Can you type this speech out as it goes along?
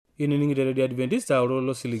inining'ito Radio Adventista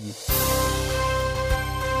olololo siligi.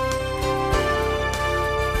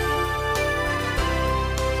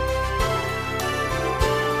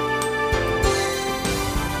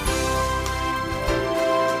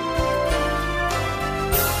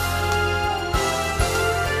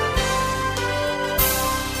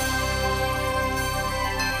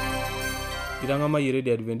 Itang'ama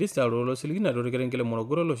Radio Adventista olololo siligi natorikere kerenket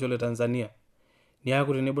Morogoro losho le Tanzania.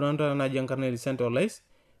 Niaku tenebo nantara naji Enkarna Center Olais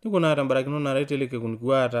nikuna ata mbarakino nareteleke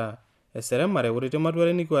kunikuata Eseremare ore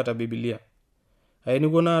tematuare nikuata Biblia.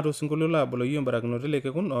 Nikuna ato sinkolio labolo iyo mbarakino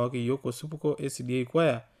teleke kun okiyiok osupuko SDA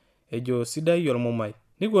kwaya ejo sidai yormomai.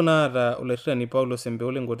 Nikuna ata olerritani Paulo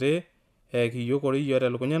Sembeole ngote kiyiok oriyo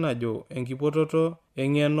elukunya najo Enkipototo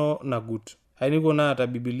eng'eno nagut. Nikuna ata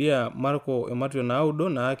Biblia Marko ematio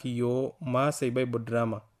naudo kiyo Maasai Bible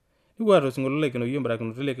Drama. Nikuata sinkolio lekino iyo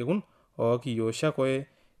mbarakino teleke kun okiyo shakoe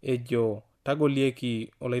ejo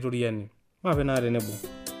tagolieki olaitoriani. Mape naa tenebo.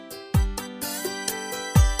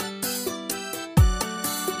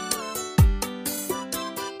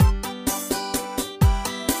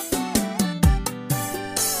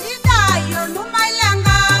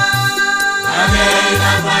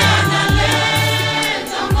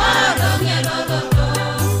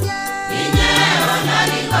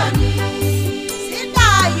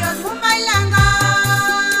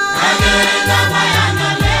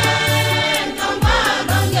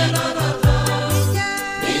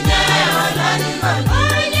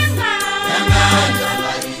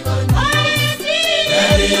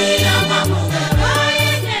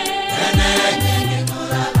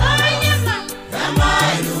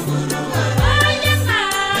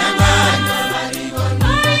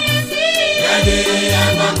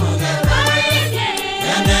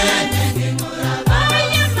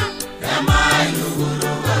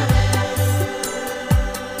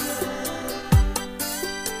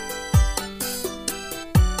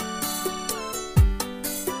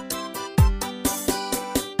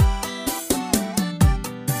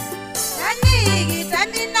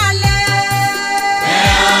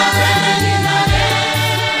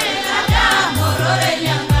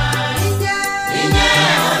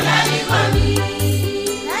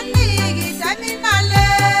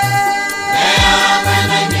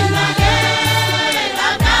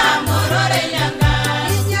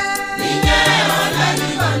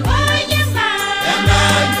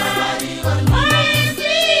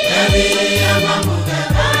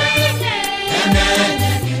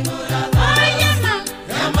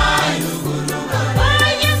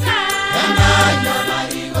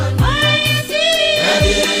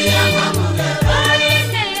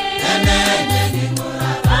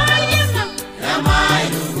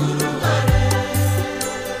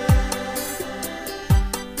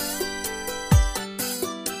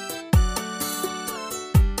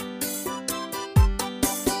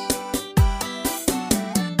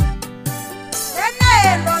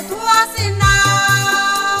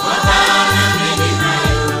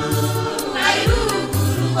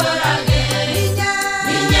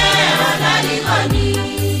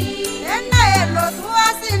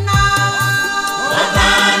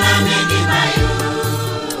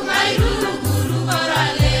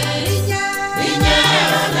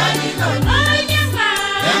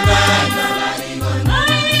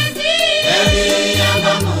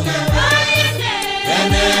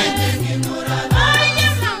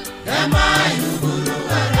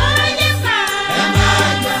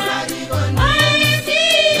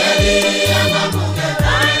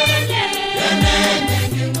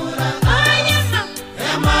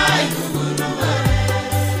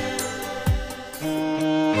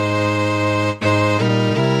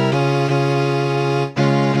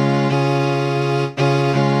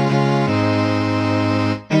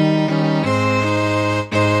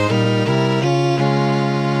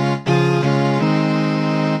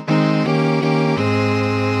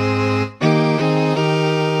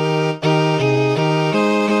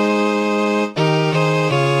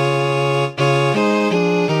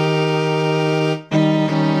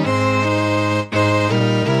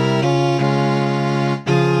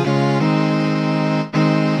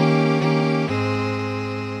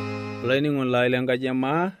 Enkaji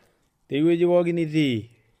emaa tewueji pookin nitii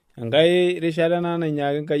enkai rishata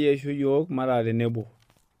nanyaaki Enkai aisho yiok mara tenebo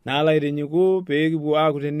nalo aitinyiku pee kipuo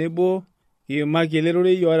aaku tenebo kiimaki ele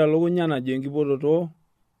rorei oota elukunya najo Enkipototo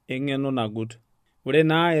eng'eno nagut. Ore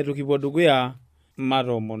naa eitu kipuo dukuya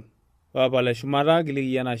matoomon Papa leshumata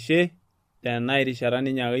kiliki enashe tena erishata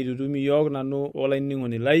ninyaaka aitutum yiok nanu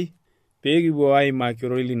olainining'oni lai pee kipuo aimaki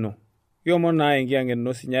ororei lino. Kiomon naa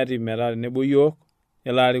enkiyang'et sinyati metaa tenebo yiok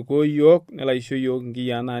nelo arikoo yiok nelo aisho yiok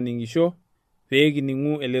nkiyiaa naaning'isho pee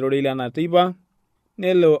kining'u ele rorei lena teipa,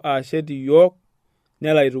 nelo ashet iyiok,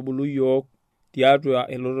 nelo aitubulu iyiok tiatua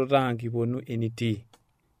elototo ang' kiponu enitii.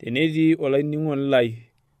 Tenetii olainining'oni lai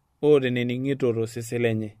otenening'ito tosesen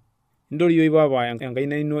lenye, intorioi papa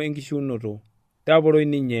enkaina ino enkishiunoto, taporoi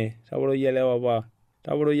ninye, taporoi ele papa,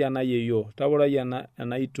 taporoi ena yeyio, taporoi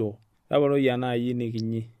ena ito, taporoi ena ayieni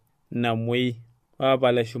kinyi namuoi,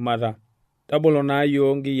 papa le shumata. Tabolo naa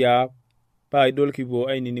iyiok nkiyiaa paa idol kipuo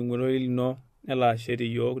ainining'u ororei lino, nelo ashet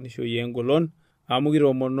iyiok nisho iyiok engolon, amu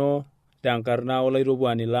kitoomono tenkarna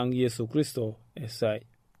olaitopani lang' Yesu Kristo esai.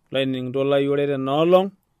 Olainining'ito lai ore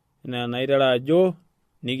tenaolong' enaa enaiteru ajo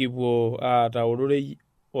nikipuo aata ororei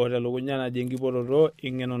otelukunya naji enkipototo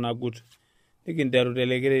eng'eno nagut. Nikinteru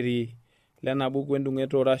tele kereri lena buku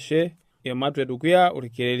endung'et orashe, ematua edukuya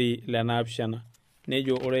orkereri lenaapishana.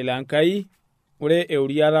 Nejo ore lenkai, ore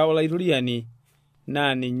euriata olaituriani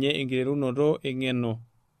naa ninye enkiterunoto eng'eno,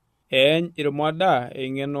 eeny irmada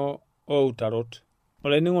eng'eno outarot.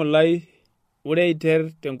 Olainining'oni lai, ore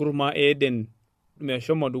eiter tenkurma Eden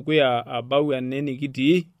meshomo dukuya abau ene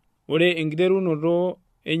nikitii, ore enkiterunoto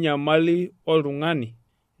enyamali oltung'ani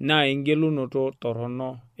naa engelunoto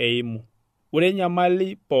torrono eimu. Ore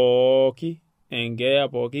enyamali pooki, enkeeya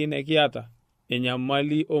pooki nekiata,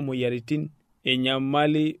 enyamali omoyiaritin,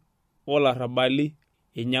 enyamali olarrabali,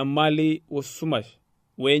 enyamali osumash,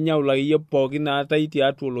 wenyaul akeyie pooki naatai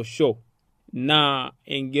tiatua olosho, naa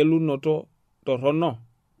engelunoto torrono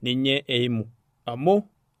ninye eimu. Amu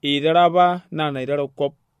iterua apa naa naiteru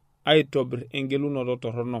kop aitobir engelunoto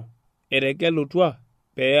torrono. Etegelutua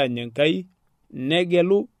peany Enkai,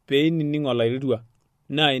 negelu peinining' olaiterua.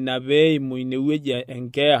 Naa ina peimu inewueji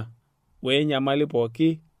enkeeya, wenyamali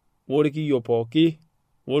pooki, workiyo pooki,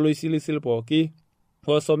 woloisilisil pooki,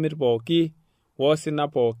 wosomit pooki, wosina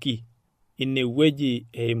pooki, inewueji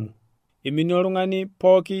eimu. Iminie oltung'ani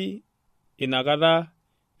pooki inakata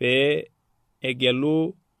pee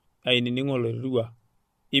egelu ainining' olaiterua.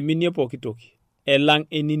 Iminie pooki toki. Elang'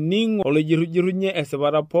 enining' oloijirujirunye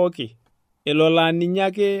esipata pooki, elo laa ninye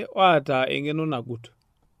ake oata eng'eno nagut.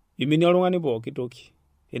 Iminie oltung'ani pooki toki.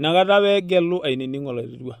 Inakata peegelu ainining'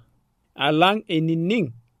 olaiterua. Alang'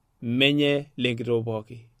 enining' menye lenkitoo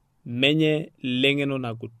pooki, menye leng'eno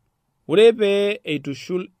nagut. Ore pee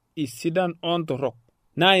eitushul isidan ontorrok,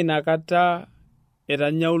 naa inakata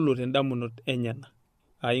etanyaulote indamunot enyena.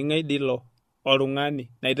 Aing'ai dilo oltung'ani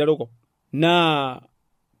naiteruko, naa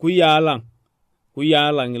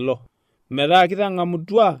kuyiaalang' ilo. Metaa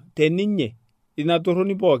kitang'amutua teninye ina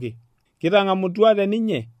torroni pooki, kitang'amutua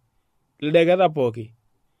teninye ildeketa pooki,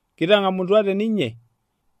 kitang'amutua teninye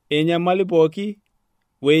enyamali pooki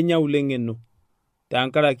wenyaul eng'eno,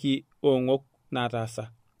 tenkaraki ong'ok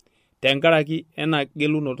nataasa, tenkaraki ena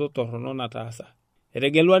gelunoto torrono nataasa.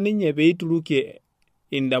 Etegelua ninye peiturukie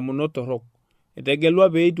indamunot torrok, etegelua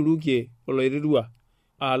peiturukie oloiterua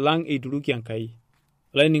alang' eiturukie Enkai.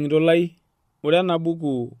 Olainining'ito lai, ore ena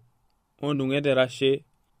buku ondung'et erashe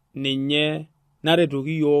ninye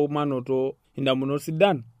naretoki yiok manoto indamunot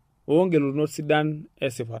sidan ongelunot sidan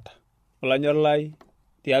esipata. Olanyora lai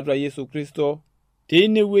tiatua Yesu Kristo,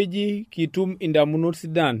 teinewueji kitum indamunot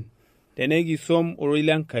sidan tenekisom ororei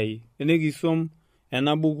lenkai, tenekisom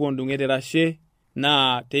ena buku ondung'et erashe,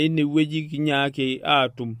 naa teinewueji kinyaaki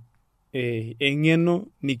atum eng'eno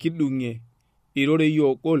nikidung'ie irorei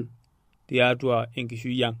oogol tiatua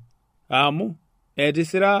enkishui ang'. Amu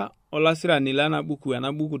etisira olasirani lena buku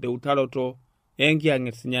ena buku teutaroto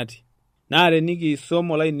enkiyang'et sinyati. Naa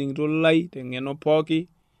tenikisom olainining'ito lai teng'eno pooki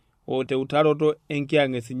o teutaroto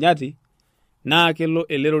enkiyang'et sinyati, naa kelo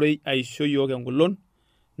ele rorei aisho yiok engolon,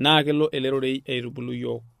 naa kelo ele rorei aitubulu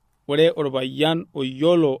yiok. Ore orpayian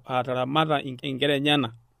oyiolo ataramata inkera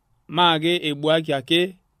enyana, maake ebuaki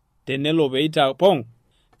ake tenelo peitapong',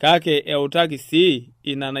 kake eutaki sii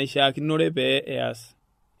ina naishaakinore pee eas,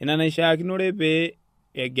 ina naishaakinore pee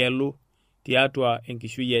egelu tiatua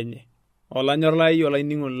enkishui enye. Olanyora lai,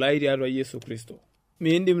 olainining'oni lai tiatua Yesu Kristo,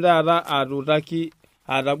 miindim taata atuutaki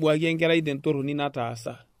atabuaki enkerai tentorroni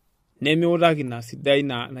nataasa, nemiutaki ina sidai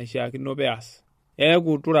naishaakino peas.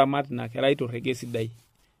 Eeku turamat ina kerai torrege sidai.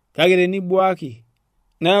 Kake tenibuaki,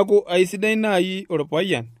 neeku aisidai nai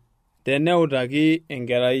orpayian teneutaki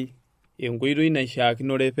enkerai enkoitoi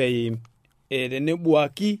naishaakinore peim.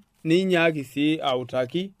 Tenebuaki ninyaaki sii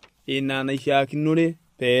autaki ina naishaakinore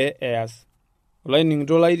pee eas.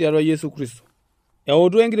 Olainining'ito lai tiatua Yesu Kristo,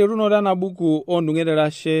 eutu enkiterunoto ena buku ondung'et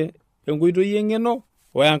erashe enkoitoi eng'eno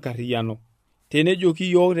wenkarriyiano.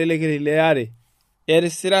 Tenejoki yiok telekereri leare,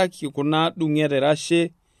 etisiraki kuna dung'et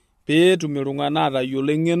erashe peetum iltung'anak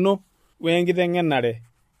atayiolo eng'eno wenkiteng'enare,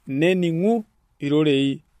 nening'u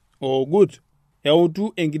irorei oogut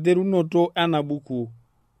eutu enkiterunoto ena buku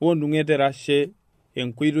ondung'et erashe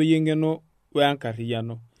enkoitoi eng'eno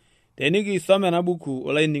wenkarriyiano. Tenikisom ena buku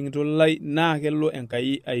olainining'ito lai naa kelo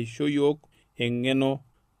Enkai aisho yiok eng'eno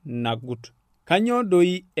nagut. Kanyoo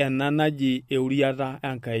doi ena naji euriata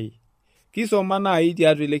Enkai? Kisoma nai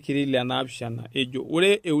tiatua ele keri le 7 ejo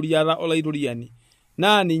ore euriata olaitoriani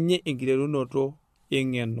naa ninye enkiterunoto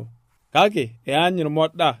eng'eno. Kake eany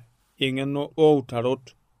irmoda eng'eno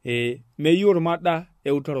outarot. Meyieu irmoda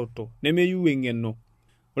eutaroto nemeyieu eng'eno.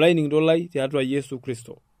 Olainining'ito lai tiatua Yesu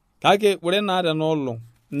Kristo. Kake ore naa tenaolong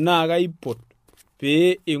naa kaipot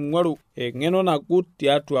pee ing'oru eng'eno nagut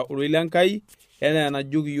tiatua ororei lenkai enaa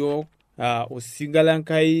enajoki yiok osinga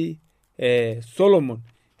lenkai Solomon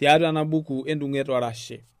tiatua ena buku endung'et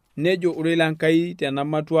orashe. Nejo ororei lenkai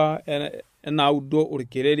tenamatua enaudo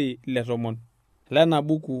orkereri le10 lena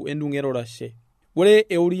buku endung'et orashe. Ore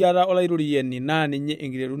euriata olaitoriani naa ninye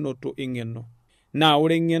enkiterunoto eng'eno. Naa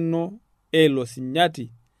ore eng'eno elo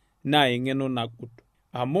sinyati naa eng'eno nagut.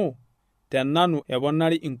 Amu tenanu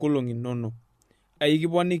eponari inkolong'i inonok,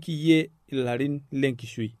 aikiponiki iyie ilarin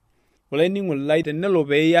lenkishui. Olainining'oni lai tenelo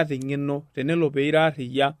peiyata eng'eno, tenelo peira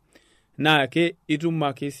arriyia, naa itum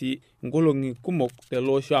ake sii inkolong'i kumok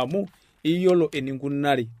tele osho amu iyiolo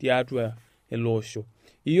eninkunari tiatua ele osho.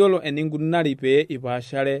 Iyiolo eninkunari pee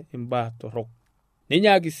ipaashare imbaa torrok.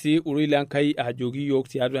 Ninyaaki sii ororei lenkai ajoki yiok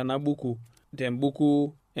tiatua ena buku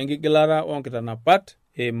tembuku enkigilata oonkitanapat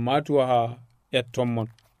ematua 10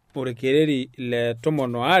 orkereri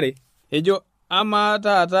le12 ejo amaa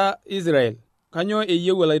taata Israel, kanyoo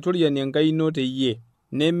eyieu olaitoriani Enkai ino teyie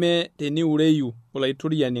neme teniureyu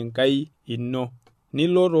olaitoriani Enkai ino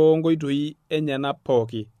nilo toonkoitoi enyenak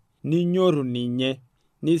pooki ninyorru ninye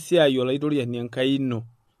nisiai olaitoriani Enkai ino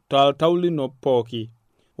toltau lino pooki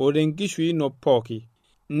o tenkishui ino pooki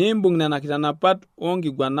nimbung' nena kitanapat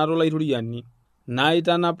oonkiguanat olaitoriani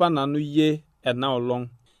naitanapa nanu iyie ena olong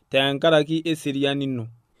tenkaraki eseriani ino.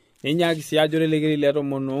 Ninyaaki sii ajo ele keri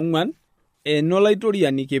le14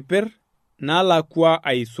 enolaitoriani kiper nalakwa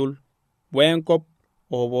aisul wenkop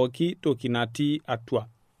opooki toki natii atua.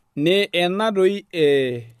 Ne ena doi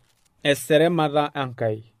eseremata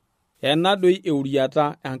Enkai. Ena doi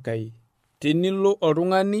euriata Enkai. Tenilo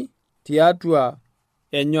oltung'ani tiatua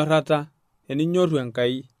enyorrata, teninyorru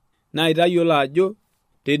Enkai, naa itayiolo ajo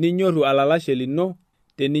teninyorru alalashe lino,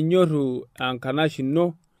 teninyorru enkanashe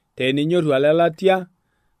ino, teninyorru olelatia,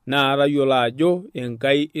 naa tayiolo ajo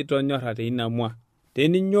Enkai itonyorra teina mua.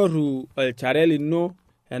 Teninyorru olchore lino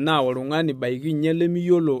enaa oltung'ani baiki nye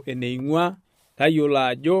lemiyiolo eneing'ua, tayiolo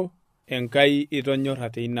ajo Enkai itonyorra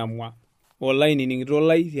teina mua. Olainining'ito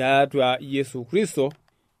lai tiatua Yesu Kristo,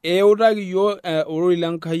 eutaki yiok ororei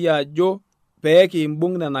lenkai ajo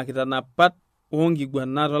peekimbung' nena kitanapat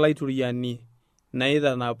oonkiguanat olaitoriani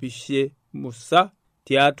naitanapishe Musa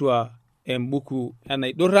tiatua embuku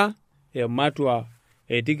enaidurra ematua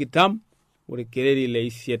 20 orkereri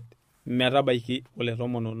le5 metabaiki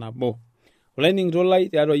ole11. Olainining'ito lai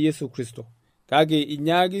tiatua Yesu Kristo. Kake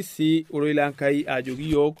inyaaki sii ororei lenkai ajoki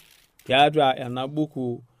yiok tiatua ena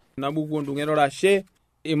buku ondung'et orashe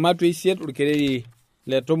ematua 8 orkereri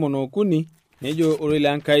le13 nejo ororei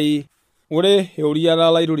lenkai ore euriata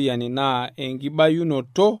olaitoriani naa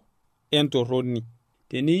enkibayunoto entorroni.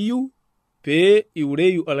 Teniyieu pee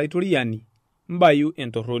iureyu olaitoriani, mbayu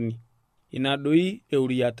entorroni. Ina doi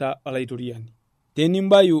euriata olaitoriani.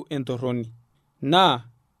 Tenimbayu entorroni, naa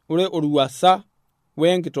ore orwuasa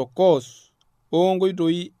wenkitokoos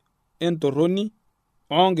oonkoitoi entorroni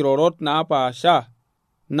oonkirorot naapaasha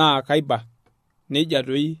naa kaiba. Nejia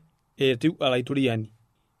doi etiu olaitoriani.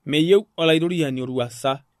 Meyieu olaitoriani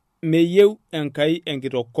orwuasa, meyieu Enkai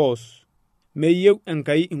enkitokoos, meyieu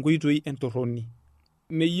Enkai inkoitoi entorroni,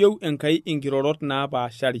 meyieu Enkai inkirorot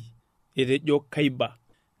naapaashari, etejo kaiba.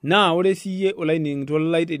 Naa ore siyie olainining'ito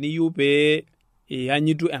lai teniyieu pee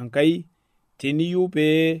ianyitu Enkai, teniyieu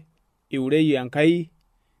pee iureyu Enkai,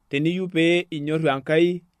 teniyieu pee inyorru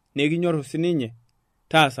Enkai nekinyorru sininye,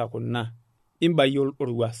 taasa kuna: imbayu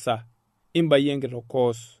orwuasa, imbayu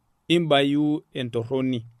enkitokoos, imbayu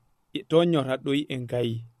entorroni, tonyorra doi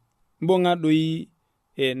Enkai, mbung'a doi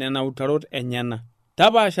nena utarot enyena.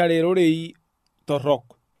 Tapaashare irorei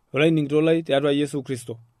torrok olainining'ito lai tiatua Yesu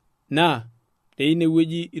Kristo. Naa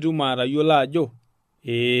teinewueji itum atayiolo ajo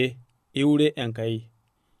iure Enkai.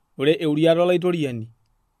 Ore euriata olaitoriani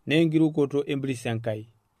naa enkirukoto empiris Enkai.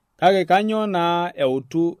 Kake kanyoo naa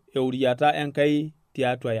eutu euriata Enkai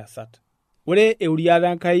tiatua yasat? Ore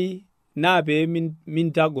euriata Enkai naa pee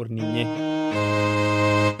mintagorr ninye.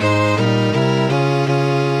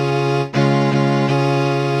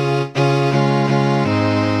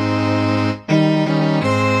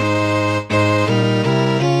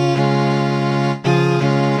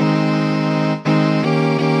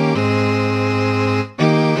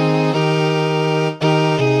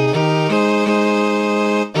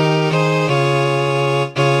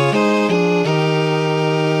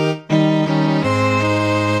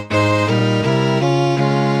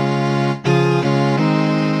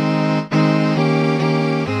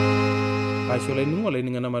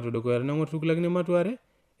 matudukuya nang'or tukulakini matuare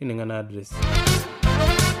ining'ana address.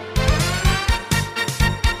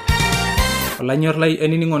 Olanyor lai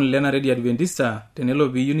eniningon lena Radio Adventista tenelo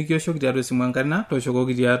piiyieu nikioshoki tiatua esimu enkarna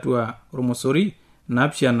tooshokoki tiatua ormosori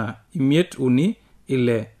 753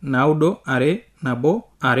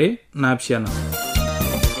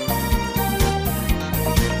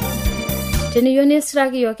 Teniyieu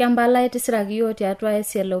nisiraki yiok empalai tisiraki yiok tiatua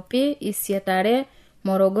SLP 8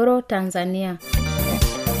 Morogoro, Tanzania.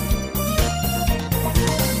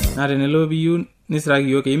 Na tenelo piiyieu nisiraki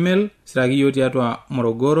yiok email, siraki yiok tiatua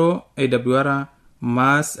morogoro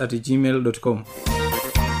awr@maas@gmail.com.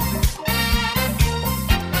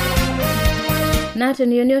 Na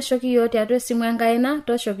teniyieu nioshoki yiok tiatua esimu enkaina,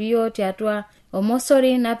 tooshoki yiok tiatua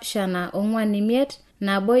ormosori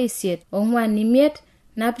 745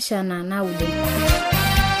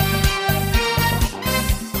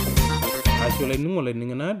 Ashe olainingo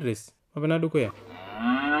laining'ana address mapena dukuya.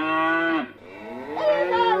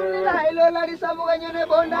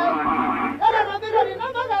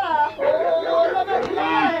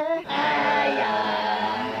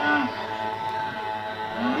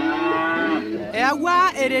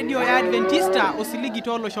 Eyaua eredio ya Adventista osiligi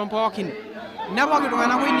tooloshon pookin. Nepooki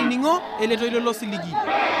iltung'anak oinining'o eletoilo losiligi.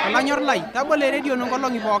 Olanyor lai, tabolo eredio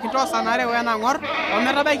nonkolong'i pookin toosanare wenang'or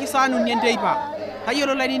ometabaiki saa 4 enteipa.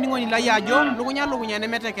 Tayiolo lainining'oni lai ajo lukunya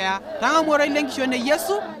nemetekeya. Tang'amu oroi lenkishon e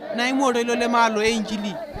Yesu naimu oroi lemaalo e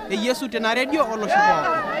Injili. E Yesu tena redio olosho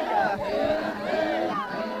pookin.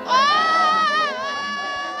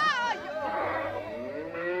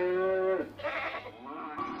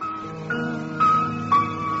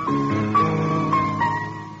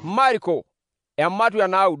 Mariko ematu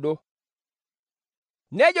enaudo.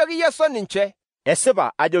 Nejoki Yesu ninche,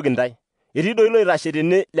 esipa ajoki ntai, etii doi loitashe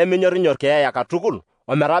tene lemenyorrinyor keeya katukul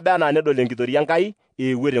ometaba enaa nedol enkitori Enkai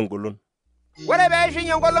eewuo tengolon. Ore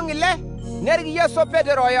peishunye enkolong' ile, neriki Yesu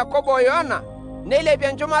Petero o Yakobo o Yohana neilepie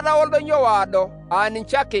enchumata oldonyio waado aa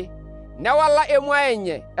ninche ake, newala emua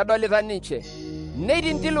enye edolita ninche.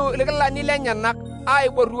 Neitintilu irkilani lenyenak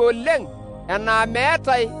aiborru oleng' enaa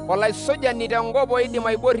meetai olaisujani tenkop oidim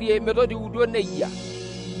aiborrie metotiutuo nejia.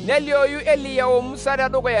 Nelioyu Eliya o Musa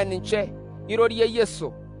tedukuya ninche, irorie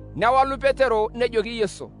Yesu. Newalu Petero nejoki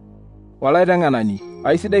Yesu, Walaiteng'enani,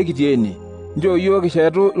 aisidai kitii ene, njoo yiok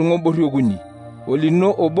kishetu irng'oborri okuni,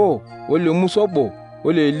 olino obo, ole Musa obo,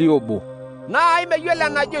 ole Eliya obo. Naa meyiolo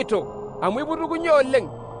enajoito, amu iputukunye oleng'.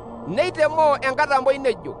 Neitemoo enkatamboi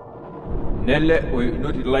nejo, Nele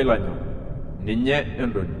oinoti lailanyo, ninye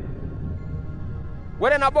endoni.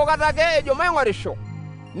 Ore nabo kata ake ejo maing'orisho,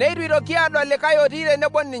 neitu itoki adol likae otii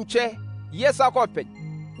tenebo ninche, Yesu ake openy.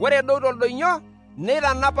 Ore edou toldonyio,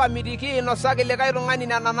 neitanap amitiki inosaki likae tung'ani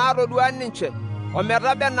nena naatodua ninche,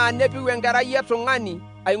 ometaba enaa nepiu enkerai etung'ani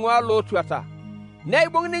aing'ua lootuata.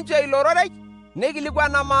 Neibung' ninche ilo rorei,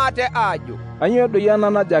 neikilikuana maate aajo, Kanyoo doi ena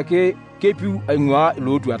najo ake kepiu aing'ua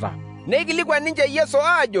ilootuata? Neikilikuan ninche Yesu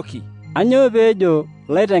aajoki, Anyoo peejo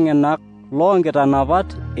laiteng'enak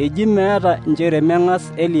loonkitanapat eji meeta nchere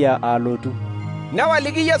meng'as Eliya alotu.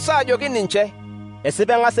 Newaliki Yesu ajoki ninche,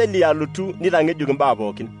 esipa eng'as Eliya alotu nitang'ejuk imbaa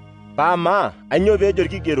pookin. Paamaa, anyoo peejo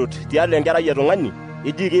irkigerot tialo enkerai etung'ani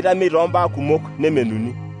eji keitamei toombaa kumok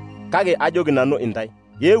nemenuni. Kake ajoki nanu intai,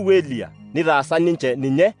 eewuo Eliya nitaasa ninche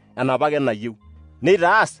ninye enapake nayieu,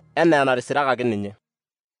 neitaas enaa enatisirakaki ninye.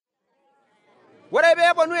 Ore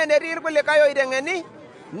peeponu enetii irkulikae oiteng'eni,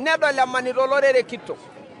 nedol emanita olorere kitok,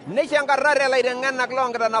 neisho enkarrare ilaiteng'enak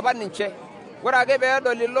loonkitanapat ninche. Ore ake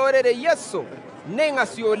peedol ilo orere Yesu,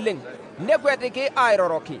 neing'asie oleng', nekwetiki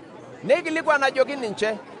airoroki. Neikilikuan ajoki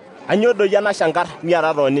ninche, anyoo doi ena shankarr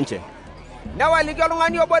niata tooninche? Newaliki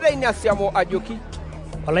oltung'ani obo teina siamo ajoki,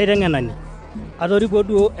 Olaiteng'enani, atoriko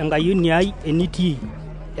duo enkayioni ai enitii,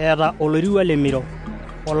 eeta oloirua lemiro,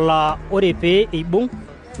 olaa ore pee eibung'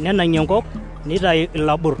 nenang'ie enkop, neitayu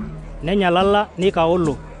ilabur, nenya lala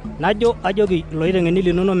neikaolo. Najo ajoki iloiteng'eni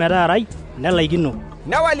linono metaarai, nelaikino.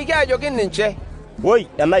 Newaliki ajoki ninche, woi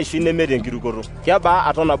enaishui nemeeta enkirukoto, kebaa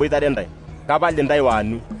aton aboitare ntai, kapal intai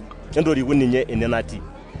waanu, entoriku ninye ene natii.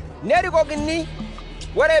 Nerikokini,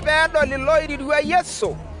 ore peedol iloirirua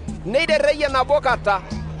Yesu, neiterreyie nabo kata,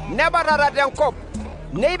 nebatata tenkop,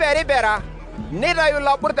 neiperipera, neitayu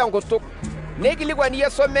ilabur tenkutuk. Neikilikuan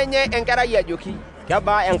Yesu menye enkerai ajoki,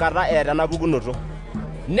 kebaa enkata eeta ena pukunoto?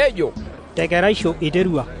 Nejo, Tekeraisho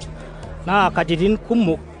iterua, naa katitin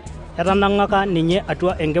kumok etanang'aka ninye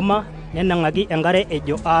atua enkima nenang'aki enkare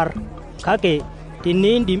ejo aar, kake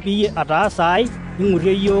teniindim iyie ataasa ai,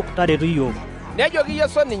 ing'urie yiok taretu yiok. Nejoki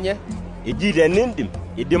Yesu ninye, eji tenindim,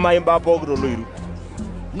 idimayu imbaa pooki toloiru.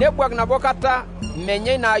 Nebuak nabo kata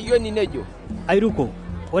menye ina ayioni nejo, Airuko,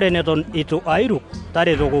 ore neton itu airuk,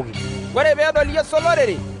 taretokoki. Ore peedol Yesu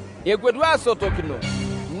olorere ekwetu aasotokino,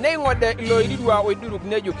 neing'ode ilo irirua oiduruk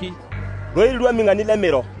nejoki, loirirua ming'ani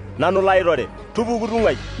lemiro, nanu lairore, tupuku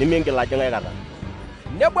tung'ai nimingil ajing aikata.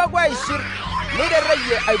 Nebuaku aishir,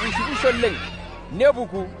 neitereyie aipushipusho oleng,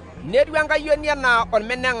 nepuku, netiu enkayioni enaa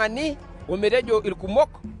ormeneng'ani ometejo irkumok,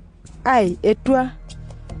 ai etua.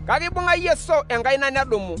 Kake ibung'a Yesu enkaina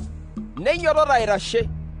nedumu, neinyototo aitashe.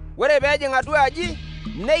 Ore peejing atua aji,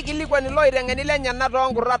 neikilikuan iloiteng'eni lenyenak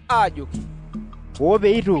toonkurrat aajoki,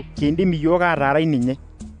 peitu kiindim iyiok ataarai ninye.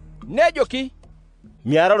 Nejoki,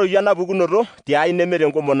 miararoi ena pukunoto tiai nemete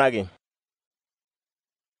enkomono ake.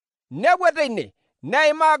 Nekwet ine,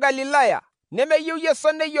 neimaa Galilaya, nemeyieu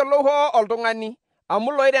Yesu neyiolou hoo oltung'ani,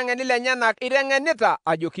 amu iloiteng'eni lenyenak iteng'enita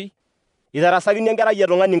ajoki, itarasakini enkerai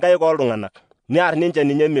etung'ani nkaik ooltung'anak, near ninche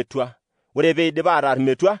ninye metua. Ore peidip ataar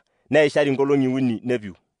metua, neishari nkolong'i 3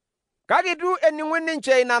 nepiu. Kake itu ening'u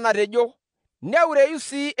ninche ina natejo, neureyu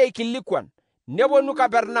sii eikilikuan, neponu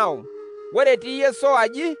Kapernaum. Ore etii Yesu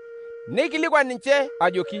aji, neikilikuan ninche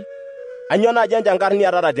ajoki, anyoo naaji enchankar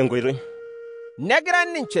niatata tenkoitoi? Negira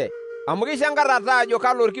ninche, amu kishankarrata ajo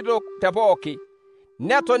kalo orkitok te pooki.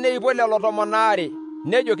 Neton eipo lelo 12,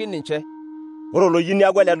 nejoki ninche, ore oloyieu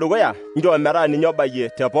niaku ele dukuya, njoo metaa ninye obayie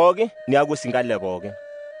te pooki, niaku singale pooki.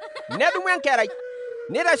 Nedumu enkerai,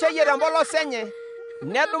 neitasheyie tempolos enye,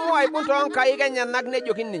 nedumu aibung toonkaik enyenak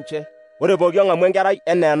nejoki ninche, ore pooki ong'amu enkerai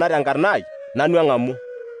enaa ena tenkarna ai, nanu eng'amu.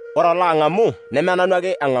 Ore olo ang'amu, neme nanu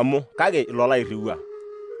ake eng'amu, kake ilo lairriwua.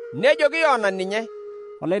 Nejoki Yoona ninye,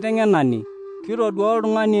 Olaiteng'enani, kitodua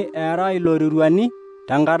oltung'ani eera iloiruruani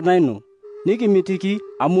tenkarna ino, nikimitiki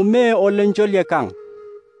amu mee olencholiek ang'.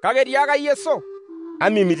 Kake tiaka Yesu,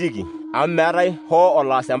 amimitiki, amu meetai hoo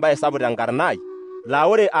oloas embaye sapuk tenkarna ai, laa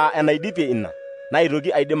ore enaidipie ina,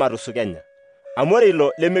 naitoki aidim atusukenya. Amu ore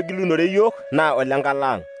ilo lemegilunore yiok naa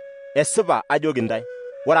olenkala ang'. Esipa ajoki ntae,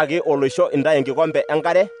 ore ake oloisho intae enkikombe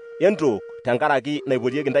enkare entook tenkaraki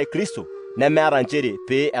naipotieki ntae Kristo, nemeeta nchere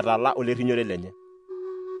pee etala olerrinyore lenye.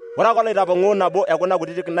 Ore ake oloitapong'oo nabo ekuna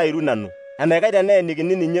kutitik nairu nanu, enaikash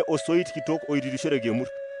teneenikini ninye osoit kitok oitirishoreki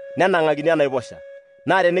emurt, nenang'akini enaiposha.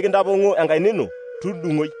 Naa tenikintapong'oo enkaina ino,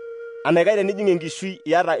 tudung'oi. Enaikash tenijing enkishui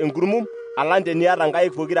iyata enkurmum, alang' teniata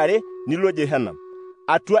nkaik pokirare nilo Jehanam.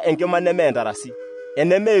 Atua enkima nemee entarasi,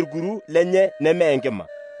 enemee irkuru lenye nemee enkima.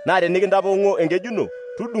 Naa tenikintapong'oo enkejuno,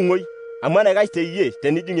 tudung'oi, amu enaikash teyie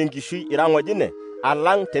tenijing enkishui ira ng'ojine,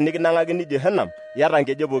 alang' tenikinang'akini Jehanam iyata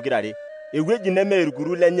nkejek pokirare, ewueji nemee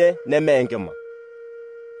irkuru lenye nemee enkima.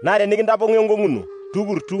 Naa tenikintapong'oo enkong'uno,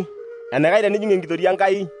 tukurtu. Enaikash tenijing enkitoria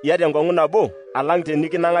Enkai iyata enkong'u nabo, alang'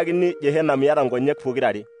 tenikinang'akini Jehanam iyata nkonyek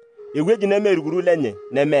pokirare, ewueji nemee irkuru lenye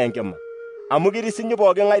nemee enkima. Amu kirisinyi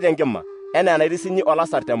pooki ng'ae tenkima, enaa enairisinyi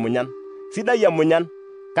olasar temunyan. Sidai emunyan,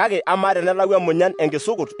 kake amaa tenelau emunyan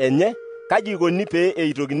enkisukut enye, kaji ikoni pee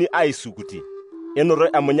eitokini aisukutie? Enoto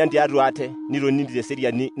emunyan tiatua ate, nitoni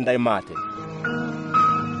teseriani ntae maate.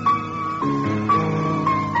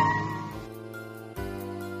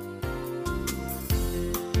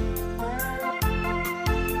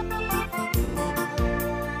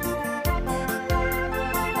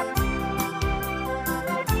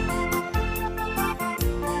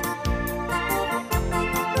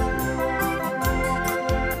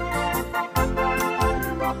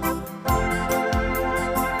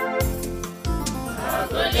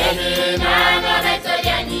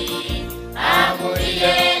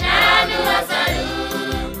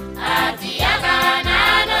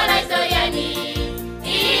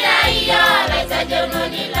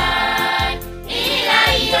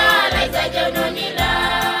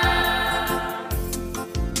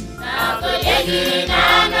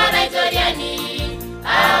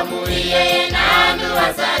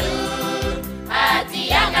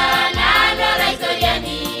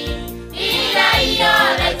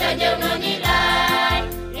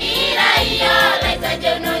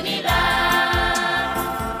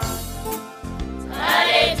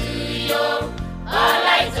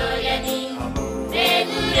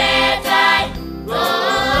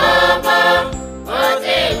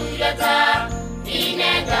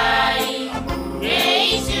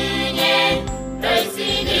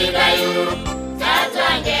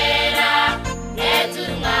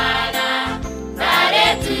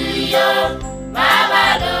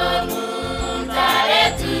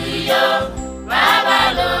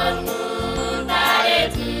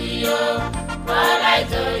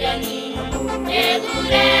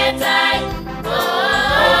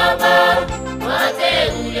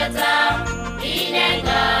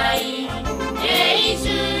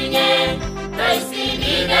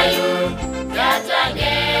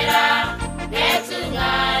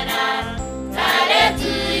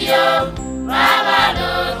 Baba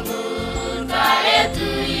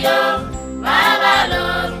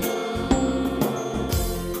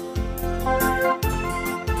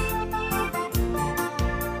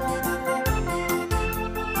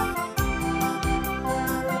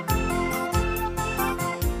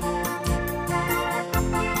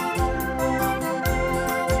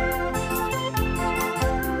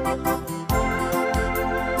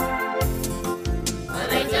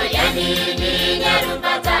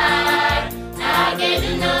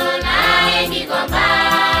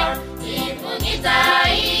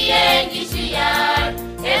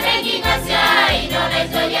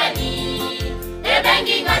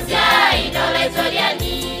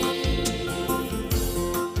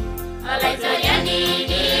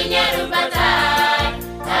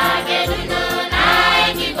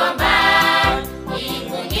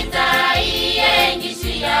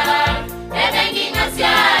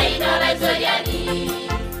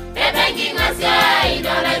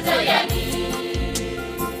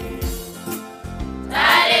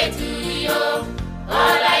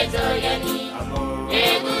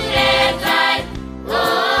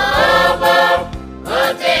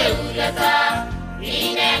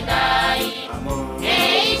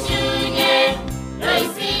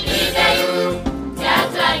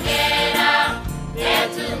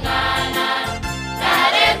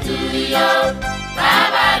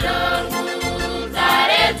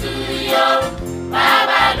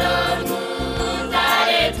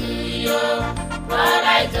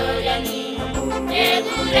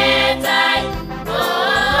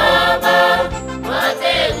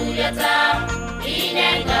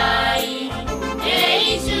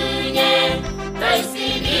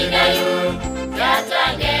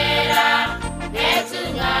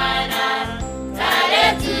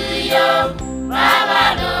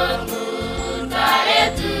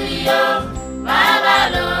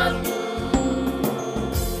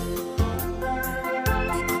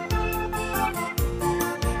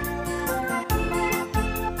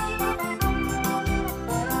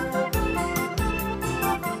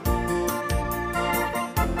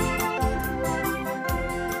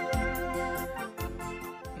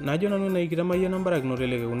najo nanu naikitamayiana mbarakinoto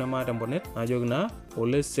ele kekun nemaata mponet najoki naa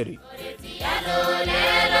ole seri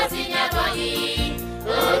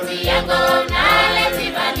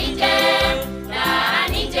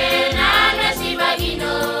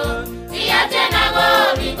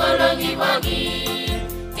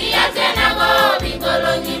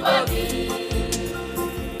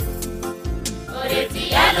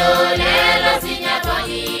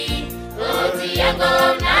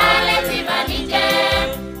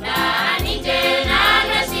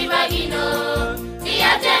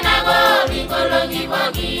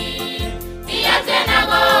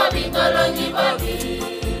Bingolongi bogi,